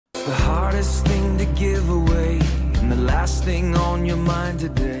the hardest thing to give away, and the last thing on your mind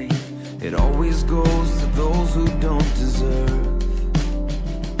today. It always goes to those who don't deserve.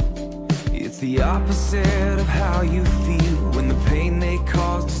 It's the opposite of how you feel when the pain they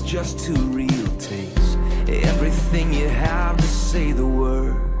caused is just too real. Takes everything you have to say the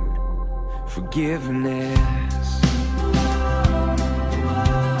word forgiveness.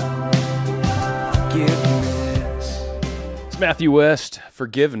 Forgiveness. It's Matthew West,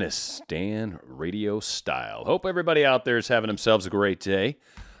 Forgiveness, Dan Radio Style. Hope everybody out there is having themselves a great day.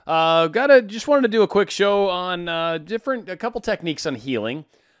 Just wanted to do a quick show on a couple techniques on healing.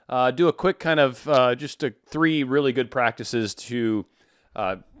 Do a quick kind of three really good practices to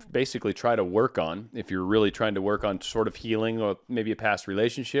basically try to work on if you're really trying to work on sort of healing, or maybe a past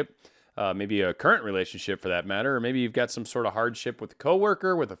relationship, maybe a current relationship for that matter, or maybe you've got some sort of hardship with a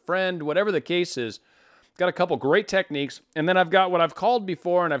coworker, with a friend, whatever the case is. Got a couple great techniques, and then I've got what I've called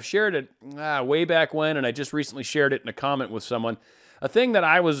before, and I've shared it way back when, and I just recently shared it in a comment with someone. A thing that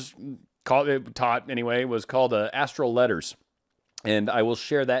I was taught anyway was called Astral Letters, and I will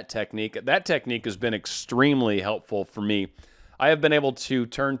share that technique. That technique has been extremely helpful for me. I have been able to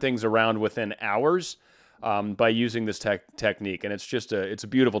turn things around within hours by using this technique, and it's a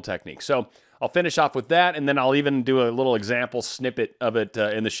beautiful technique. So I'll finish off with that, and then I'll even do a little example snippet of it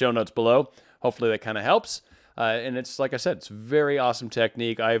in the show notes below. Hopefully that kind of helps. And it's, like I said, it's a very awesome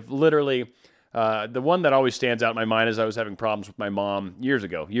technique. I've literally... the one that always stands out in my mind is I was having problems with my mom years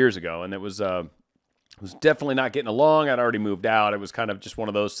ago, and it was definitely not getting along. I'd already moved out. It was kind of just one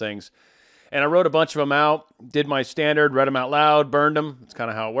of those things. And I wrote a bunch of them out, did my standard, read them out loud, burned them. That's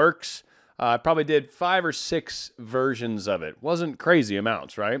kind of how it works. I probably did 5 or 6 versions of it. Wasn't crazy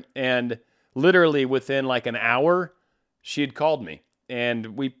amounts, right? And literally within like an hour, she had called me.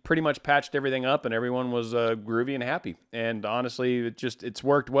 And we pretty much patched everything up, and everyone was groovy and happy. And honestly, it's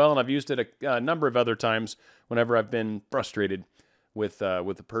worked well, and I've used it a number of other times whenever I've been frustrated with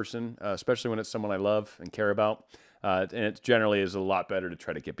a person, especially when it's someone I love and care about. And it generally is a lot better to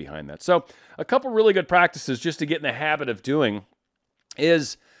try to get behind that. So a couple really good practices just to get in the habit of doing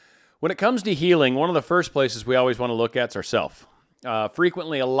is, when it comes to healing, one of the first places we always want to look at is ourself.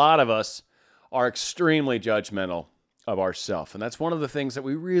 Frequently, a lot of us are extremely judgmental of ourself, and that's one of the things that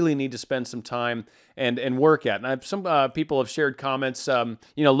we really need to spend some time and work at. And some people have shared comments,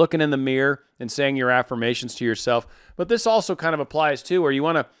 looking in the mirror and saying your affirmations to yourself. But this also kind of applies too, where you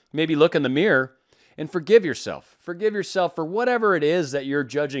want to maybe look in the mirror and forgive yourself. Forgive yourself for whatever it is that you're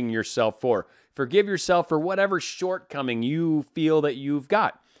judging yourself for. Forgive yourself for whatever shortcoming you feel that you've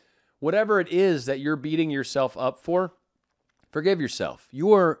got. Whatever it is that you're beating yourself up for, forgive yourself.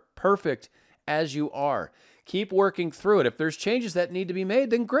 You are perfect as you are. Keep working through it. If there's changes that need to be made,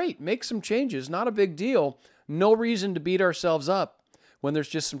 then great. Make some changes. Not a big deal. No reason to beat ourselves up when there's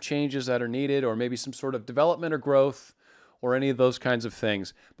just some changes that are needed, or maybe some sort of development or growth or any of those kinds of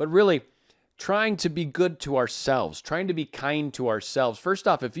things. But really, trying to be good to ourselves, trying to be kind to ourselves. First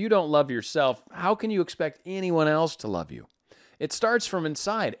off, if you don't love yourself, how can you expect anyone else to love you? It starts from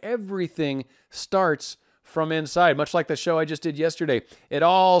inside. Everything starts from inside, much like the show I just did yesterday. It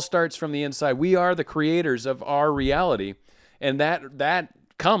all starts from the inside. We are the creators of our reality, and that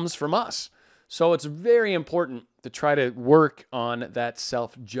comes from us. So it's very important to try to work on that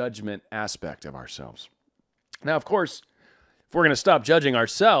self-judgment aspect of ourselves. Now, of course, if we're going to stop judging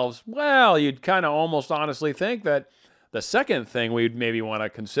ourselves, well, you'd kind of almost honestly think that the second thing we'd maybe want to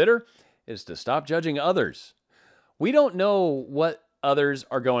consider is to stop judging others. We don't know what others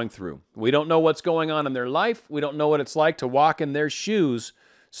are going through. We don't know what's going on in their life. We don't know what it's like to walk in their shoes.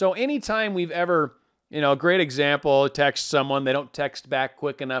 So anytime we've ever, a great example, text someone, they don't text back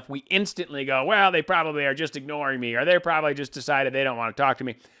quick enough, we instantly go, well, they probably are just ignoring me, or they probably just decided they don't want to talk to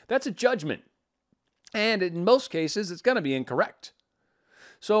me. That's a judgment. And in most cases, it's going to be incorrect.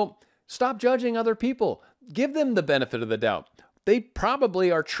 So stop judging other people. Give them the benefit of the doubt. They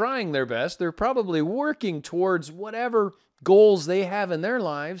probably are trying their best. They're probably working towards whatever goals they have in their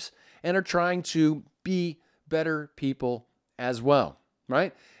lives and are trying to be better people as well,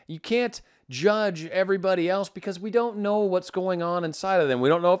 right? You can't judge everybody else because we don't know what's going on inside of them. We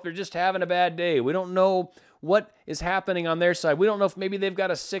don't know if they're just having a bad day. We don't know what is happening on their side. We don't know if maybe they've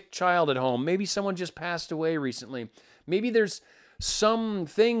got a sick child at home. Maybe someone just passed away recently. Maybe there's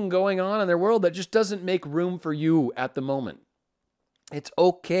something going on in their world that just doesn't make room for you at the moment. It's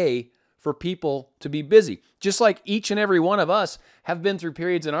okay for people to be busy. Just like each and every one of us have been through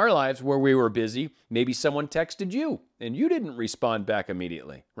periods in our lives where we were busy. Maybe someone texted you and you didn't respond back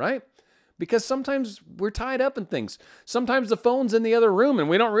immediately, right? Because sometimes we're tied up in things. Sometimes the phone's in the other room and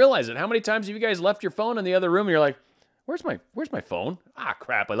we don't realize it. How many times have you guys left your phone in the other room and you're like, where's my phone? Ah,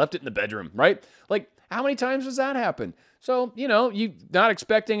 crap, I left it in the bedroom, right? Like, how many times does that happen? So, you know, you not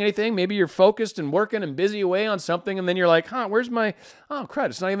expecting anything. Maybe you're focused and working and busy away on something, and then you're like, where's my, oh, crap,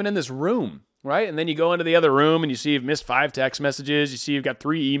 it's not even in this room, right? And then you go into the other room and you see you've missed 5 text messages. You see you've got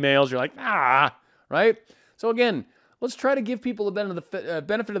 3 emails. You're like, right? So again, let's try to give people the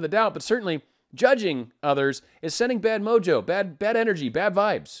benefit of the doubt, but certainly judging others is sending bad mojo, bad energy, bad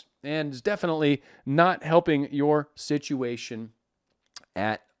vibes, and is definitely not helping your situation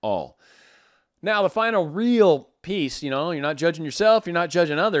at all. Now, the final real piece, you know, you're not judging yourself, you're not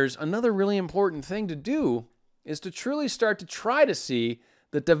judging others. Another really important thing to do is to truly start to try to see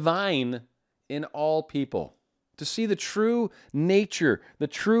the divine in all people, to see the true nature, the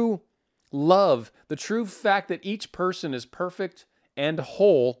true love, the true fact that each person is perfect and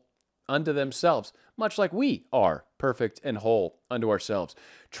whole unto themselves, much like we are perfect and whole unto ourselves.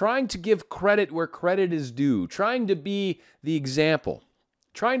 Trying to give credit where credit is due, trying to be the example,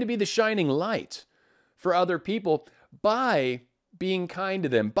 trying to be the shining light for other people by being kind to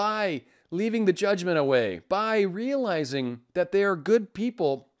them, by leaving the judgment away, by realizing that they are good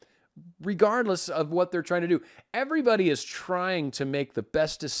people regardless of what they're trying to do. Everybody is trying to make the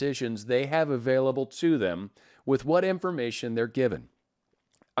best decisions they have available to them with what information they're given.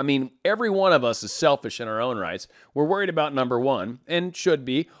 I mean, every one of us is selfish in our own rights. We're worried about number one, and should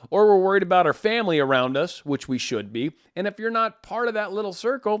be, or we're worried about our family around us, which we should be. And if you're not part of that little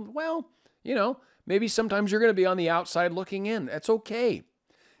circle, well, you know, maybe sometimes you're going to be on the outside looking in. That's okay.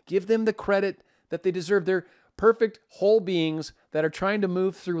 Give them the credit that they deserve. They're perfect, whole beings that are trying to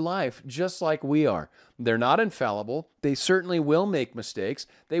move through life just like we are. They're not infallible. They certainly will make mistakes.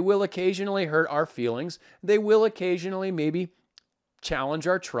 They will occasionally hurt our feelings. They will occasionally maybe challenge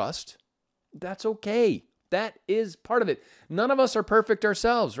our trust. That's okay. That is part of it. None of us are perfect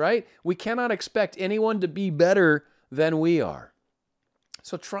ourselves, right? We cannot expect anyone to be better than we are.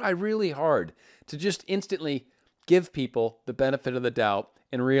 So try really hard to just instantly give people the benefit of the doubt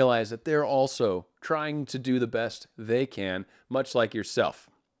and realize that they're also trying to do the best they can, much like yourself.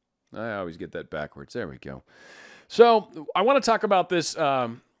 I always get that backwards. There we go. So I want to talk about this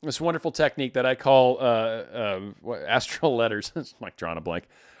this wonderful technique that I call astral letters. It's like drawing a blank.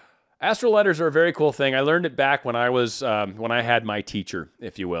 Astral letters are a very cool thing. I learned it back when I was when I had my teacher,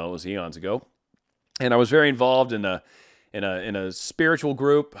 if you will. It was eons ago, and I was very involved in a spiritual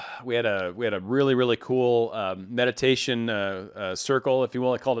group. We had a really cool meditation circle, if you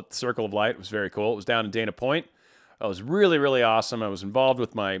will. I called it the Circle of Light. It was very cool. It was down in Dana Point. It was really awesome. I was involved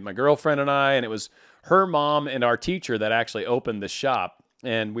with my girlfriend and I, and it was her mom and our teacher that actually opened the shop.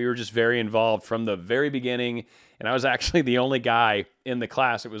 And we were just very involved from the very beginning. And I was actually the only guy in the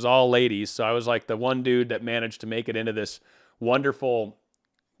class. It was all ladies. So I was like the one dude that managed to make it into this wonderful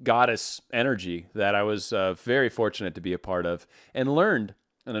goddess energy that I was very fortunate to be a part of, and learned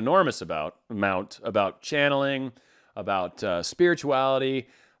an enormous amount about channeling, about spirituality,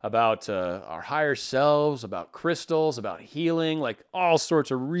 about our higher selves, about crystals, about healing, like all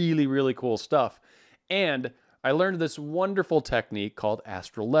sorts of really cool stuff. And I learned this wonderful technique called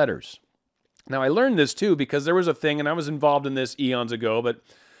astral letters. Now, I learned this too because there was a thing, and I was involved in this eons ago, but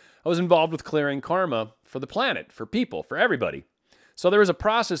I was involved with clearing karma for the planet, for people, for everybody. So there was a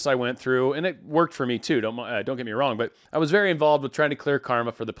process I went through, and it worked for me too, don't get me wrong, but I was very involved with trying to clear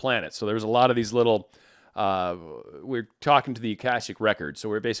karma for the planet. So there was a lot of these little, we're talking to the Akashic records, so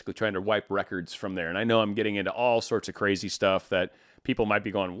we're basically trying to wipe records from there. And I know I'm getting into all sorts of crazy stuff that people might be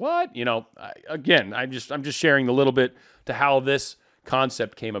going, what? You know, again, I'm just sharing a little bit to how this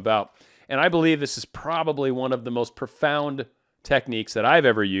concept came about. And I believe this is probably one of the most profound techniques that I've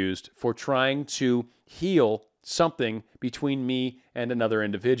ever used for trying to heal something between me and another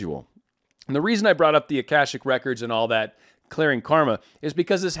individual. And the reason I brought up the Akashic records and all that, clearing karma, is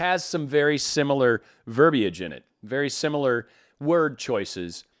because this has some very similar verbiage in it, very similar word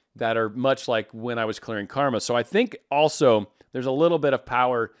choices that are much like when I was clearing karma. So I think also there's a little bit of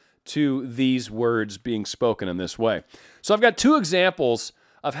power to these words being spoken in this way. So I've got 2 examples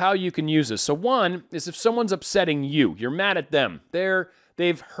of how you can use this. So one is if someone's upsetting you, you're mad at them,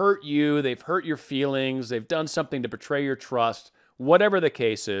 they've hurt you, they've hurt your feelings, they've done something to betray your trust, whatever the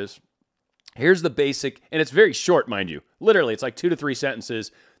case is. Here's the basic, and it's very short, mind you. Literally, it's like 2 to 3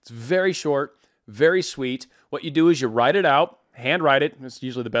 sentences. It's very short, very sweet. What you do is you write it out, handwrite it. That's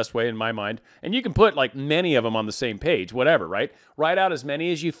usually the best way in my mind. And you can put like many of them on the same page, whatever, right? Write out as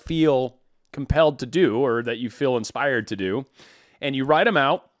many as you feel compelled to do or that you feel inspired to do. And you write them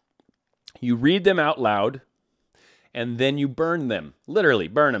out, you read them out loud, and then you burn them. Literally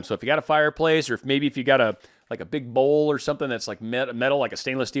burn them. So if you got a fireplace, or if you got like a big bowl or something that's like metal, like a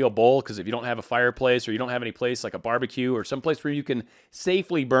stainless steel bowl, because if you don't have a fireplace or you don't have any place like a barbecue or some place where you can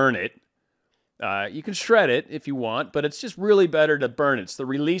safely burn it, you can shred it if you want, but it's just really better to burn it. It's the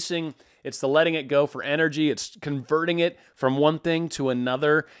releasing, it's the letting it go for energy, it's converting it from one thing to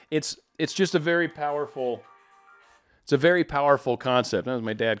another. It's just a very powerful... It's a very powerful concept. That was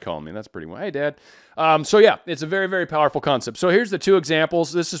my dad calling me. That's pretty well. Hey, Dad. So yeah, it's a very, very powerful concept. So here's the two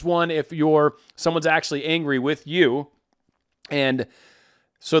examples. This is one if someone's actually angry with you. And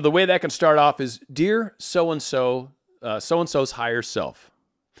so the way that can start off is, Dear so-and-so, so-and-so's higher self,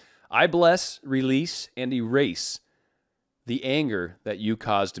 I bless, release, and erase the anger that you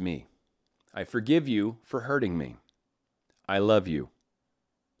caused me. I forgive you for hurting me. I love you.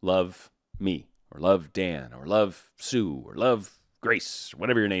 Love me. Or love Dan, or love Sue, or love Grace, or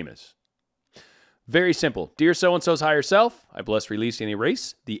whatever your name is. Very simple. Dear so-and-so's higher self, I bless, release, and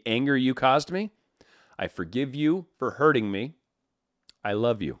erase the anger you caused me. I forgive you for hurting me. I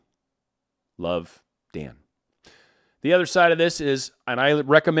love you. Love, Dan. The other side of this is, and I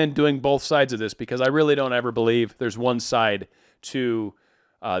recommend doing both sides of this because I really don't ever believe there's one side to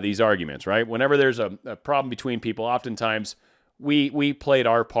these arguments, right? Whenever there's a problem between people, oftentimes we played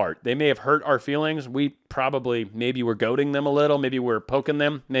our part. They may have hurt our feelings. We maybe we're goading them a little. Maybe we're poking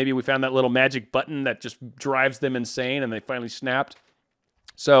them. Maybe we found that little magic button that just drives them insane and they finally snapped.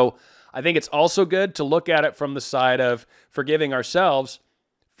 So I think it's also good to look at it from the side of forgiving ourselves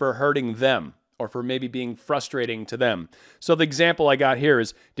for hurting them or for maybe being frustrating to them. So the example I got here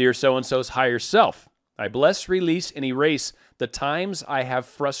is, Dear so-and-so's higher self, I bless, release, and erase the times I have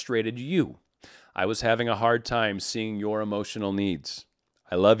frustrated you. I was having a hard time seeing your emotional needs.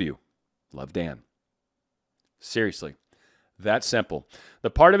 I love you. Love, Dan. Seriously, that simple. The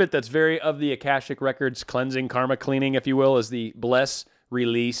part of it that's very of the Akashic Records cleansing, karma cleaning, if you will, is the bless,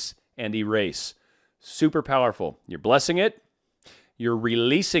 release, and erase. Super powerful. You're blessing it, you're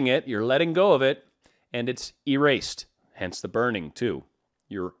releasing it, you're letting go of it, and it's erased. Hence the burning, too.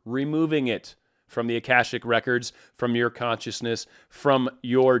 You're removing it from the Akashic Records, from your consciousness, from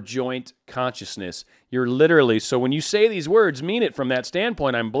your joint consciousness. You're literally, so when you say these words, mean it from that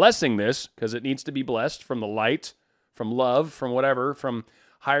standpoint. I'm blessing this because it needs to be blessed from the light, from love, from whatever, from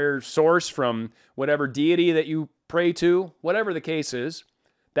higher source, from whatever deity that you pray to, whatever the case is.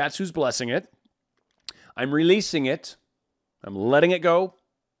 That's who's blessing it. I'm releasing it. I'm letting it go,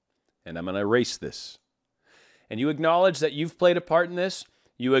 and I'm going to erase this. And you acknowledge that you've played a part in this.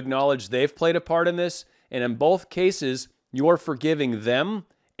 You acknowledge they've played a part in this, and in both cases, you're forgiving them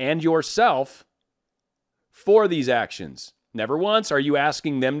and yourself for these actions. Never once are you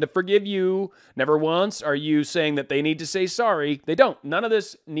asking them to forgive you. Never once are you saying that they need to say sorry. They don't. None of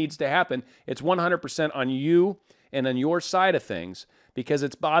this needs to happen. It's 100% on you and on your side of things because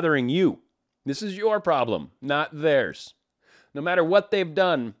it's bothering you. This is your problem, not theirs. No matter what they've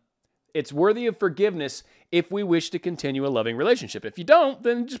done, it's worthy of forgiveness if we wish to continue a loving relationship. If you don't,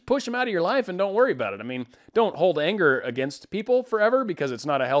 then just push them out of your life and don't worry about it. I mean, don't hold anger against people forever because it's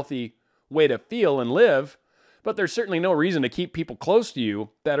not a healthy way to feel and live, but there's certainly no reason to keep people close to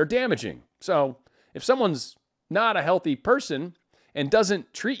you that are damaging. So if someone's not a healthy person and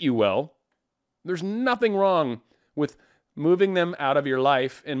doesn't treat you well, there's nothing wrong with moving them out of your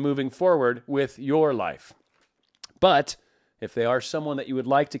life and moving forward with your life. But if they are someone that you would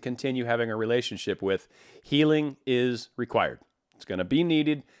like to continue having a relationship with, healing is required. It's going to be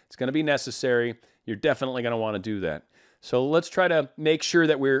needed. It's going to be necessary. You're definitely going to want to do that. So let's try to make sure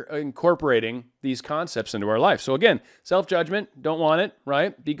that we're incorporating these concepts into our life. So again, self-judgment, don't want it,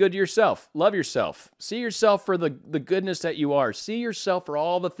 right? Be good to yourself. Love yourself. See yourself for the goodness that you are. See yourself for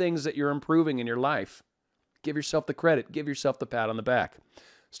all the things that you're improving in your life. Give yourself the credit. Give yourself the pat on the back.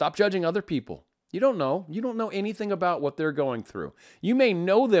 Stop judging other people. You don't know. You don't know anything about what they're going through. You may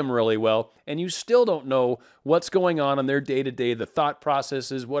know them really well, and you still don't know what's going on in their day-to-day, the thought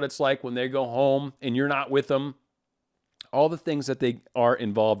processes, what it's like when they go home and you're not with them, all the things that they are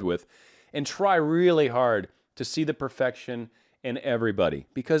involved with. And try really hard to see the perfection in everybody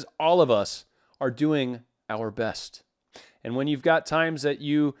because all of us are doing our best. And when you've got times that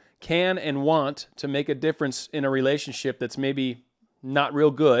you can and want to make a difference in a relationship that's maybe not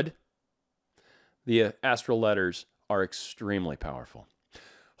real good, the astral letters are extremely powerful.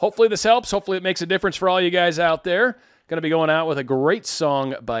 Hopefully this helps. Hopefully it makes a difference for all you guys out there. Going to be going out with a great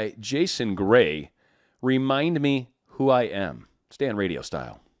song by Jason Gray, Remind Me Who I Am. Stay on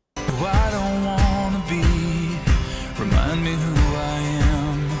RadioStyle. I don't want to be, remind me who I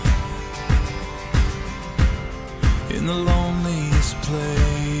am. In the loneliest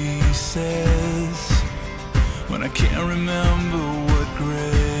places, when I can't remember